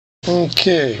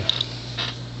Okay,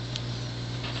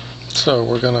 so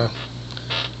we're going to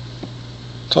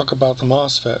talk about the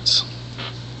MosFets.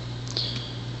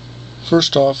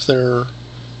 First off, they're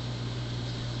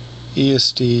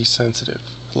ESD sensitive,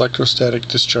 electrostatic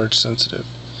discharge sensitive.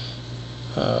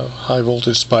 High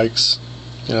voltage spikes,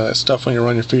 you know, that stuff when you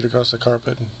run your feet across the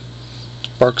carpet and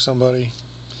spark somebody,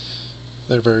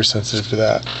 they're very sensitive to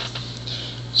that.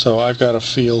 So I've got a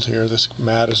field here. This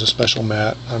mat is a special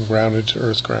mat. I'm grounded to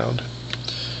earth ground.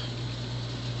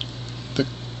 The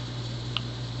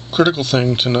critical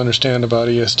thing to understand about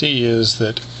ESD is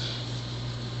that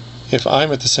if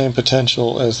I'm at the same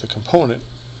potential as the component,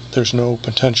 there's no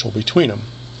potential between them,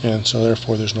 and so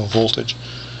therefore there's no voltage.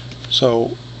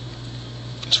 So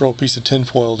throw a piece of tin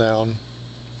foil down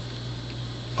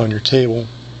on your table,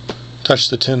 touch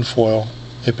the tin foil,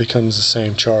 it becomes the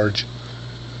same charge.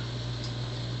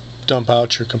 Dump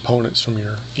out your components from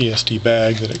your ESD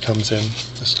bag that it comes in,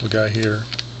 this little guy here.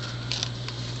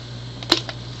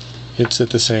 It's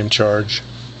at the same charge,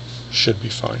 should be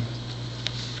fine.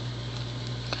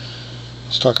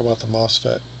 Let's talk about the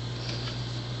MosFet.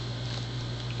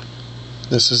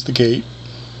 This is the gate.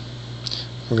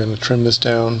 We're going to trim this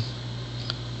down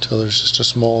until there's just a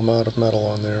small amount of metal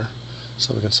on there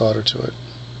so we can solder to it.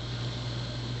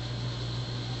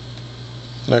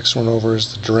 Next one over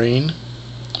is the drain.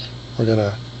 We're going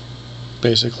to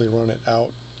basically run it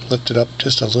out, lift it up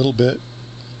just a little bit,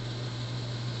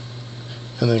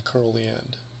 and then curl the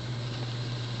end.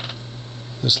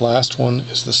 This last one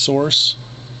is the source.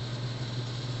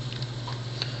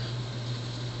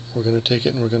 We're going to take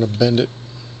it and we're going to bend it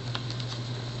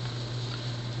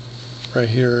right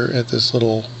here at this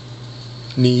little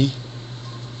knee.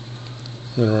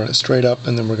 I'm going to run it straight up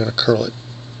and then we're going to curl it.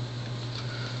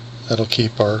 That'll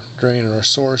keep our drain and our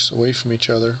source away from each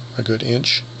other a good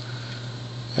inch.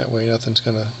 That way nothing's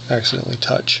going to accidentally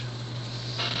touch.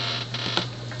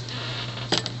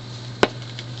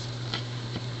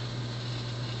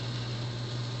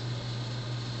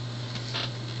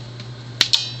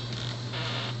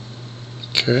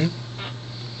 Okay.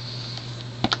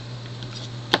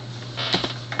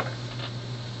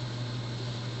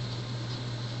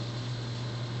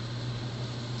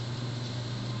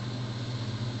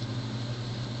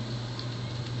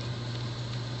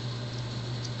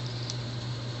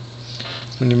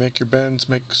 When you make your bends,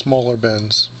 make smaller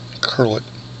bends. Curl it.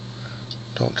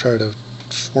 Don't try to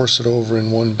force it over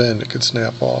in one bend, it could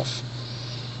snap off.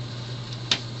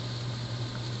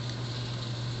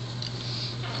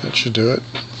 That should do it.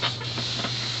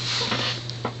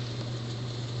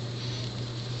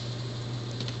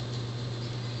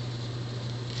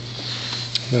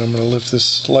 Then I'm going to lift this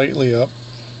slightly up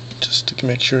just to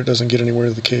make sure it doesn't get anywhere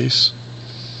to the case.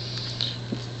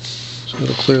 So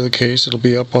it'll clear the case. It'll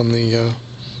be up on the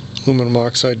aluminum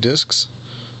oxide discs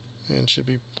and should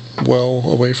be well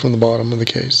away from the bottom of the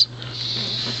case.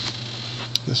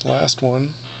 This last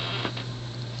one,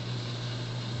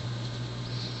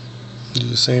 do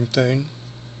the same thing.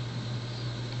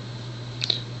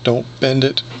 Don't bend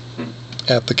it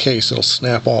at the case, it'll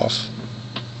snap off.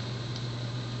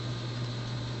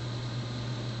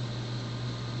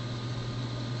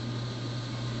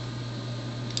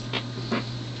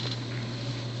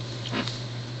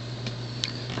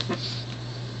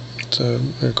 It's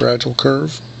a gradual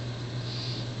curve,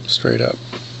 straight up.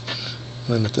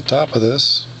 And then at the top of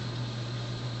this,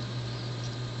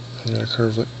 I'm going to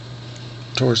curve it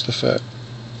towards the FET.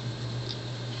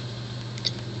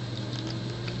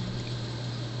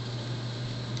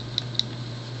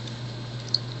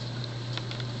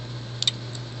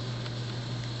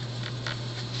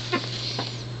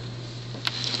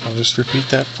 I'll just repeat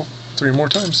that 3 more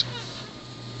times.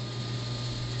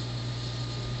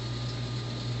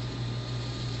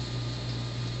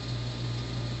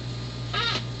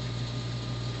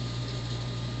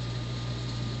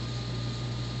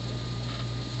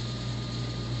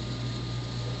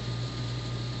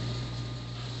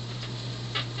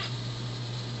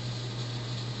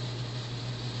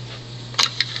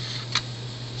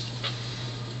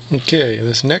 Okay,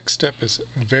 this next step is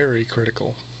very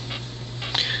critical.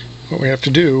 What we have to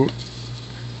do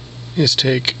is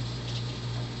take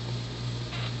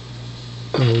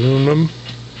an aluminum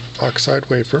oxide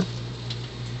wafer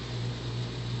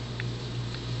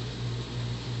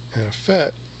and a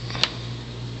FET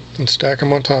and stack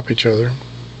them on top of each other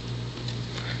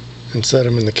and set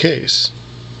them in the case.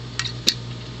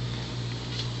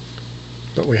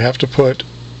 But we have to put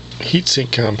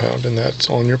heatsink compound, and that's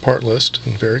on your part list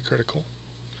and very critical.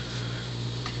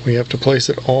 We have to place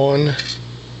it on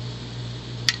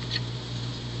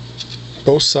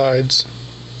both sides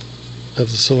of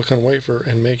the silicon wafer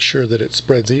and make sure that it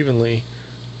spreads evenly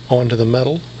onto the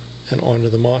metal and onto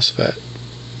the MosFet.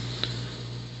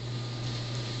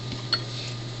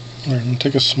 I'm going to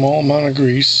take a small amount of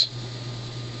grease.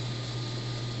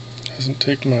 Doesn't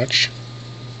take much.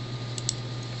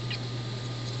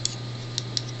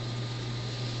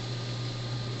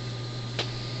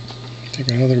 Take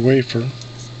another wafer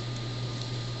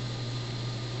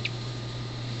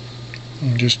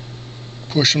and just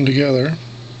push them together.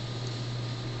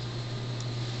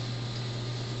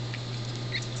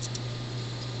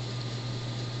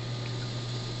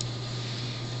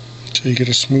 So you get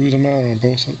a smooth amount on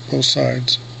both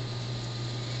sides.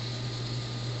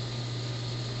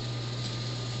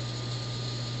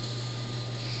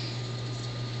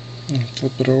 And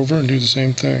flip it over and do the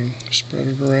same thing. Spread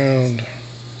it around.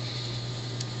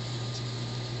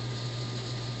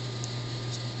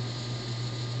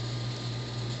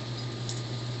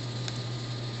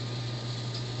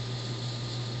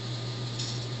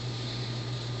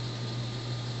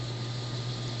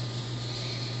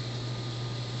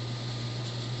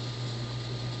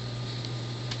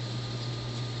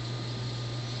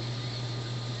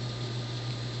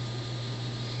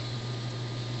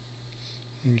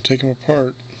 When you take them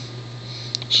apart,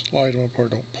 slide them apart,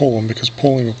 don't pull them, because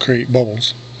pulling will create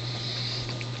bubbles.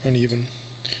 Uneven.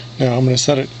 Now I'm going to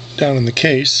set it down in the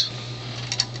case.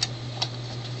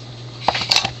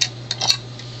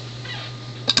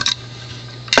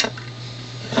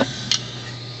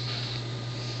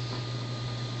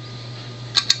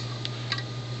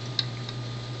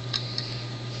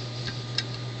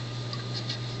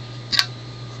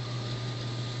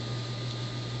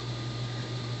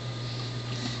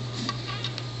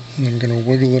 And I'm going to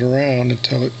wiggle it around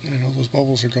until those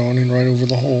bubbles are gone and right over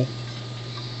the hole.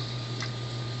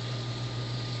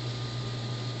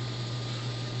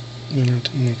 Then I'm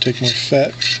going to take my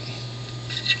FET,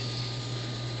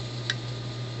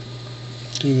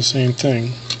 do the same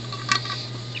thing.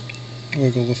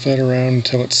 Wiggle the FET around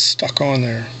until it's stuck on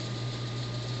there.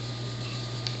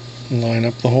 And line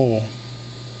up the hole.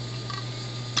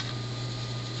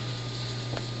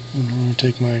 And I'm going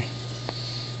to take my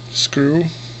screw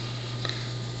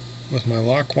with my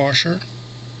lock washer.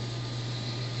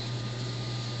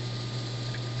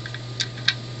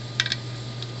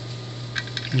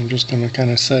 I'm just going to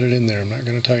kind of set it in there. I'm not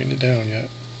going to tighten it down yet.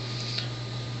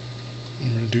 I'm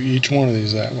going to do each one of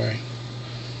these that way.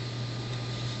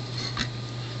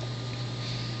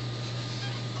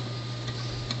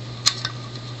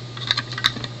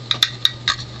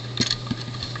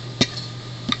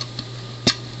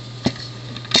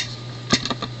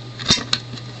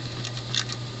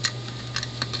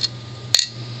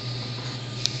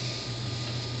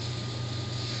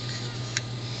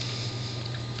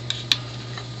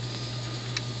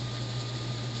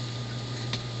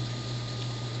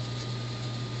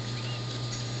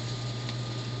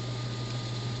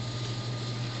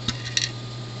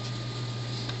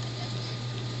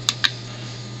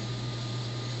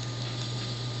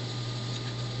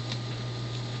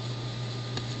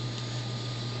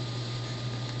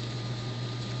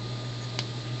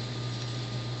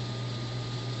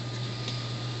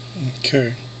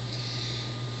 Okay.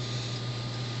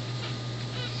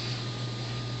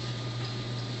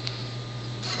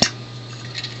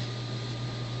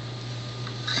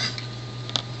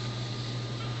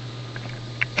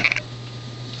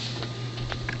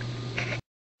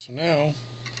 So now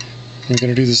I'm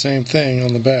going to do the same thing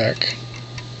on the back.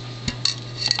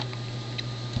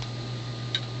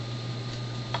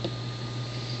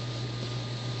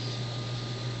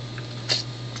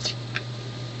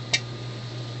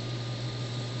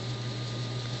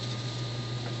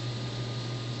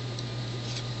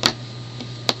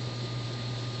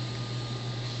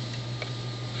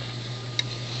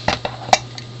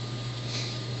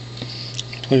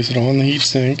 Place it on the heat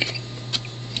sink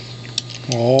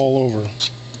all over.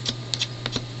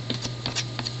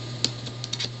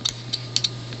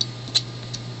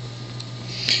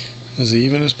 As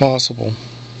even as possible.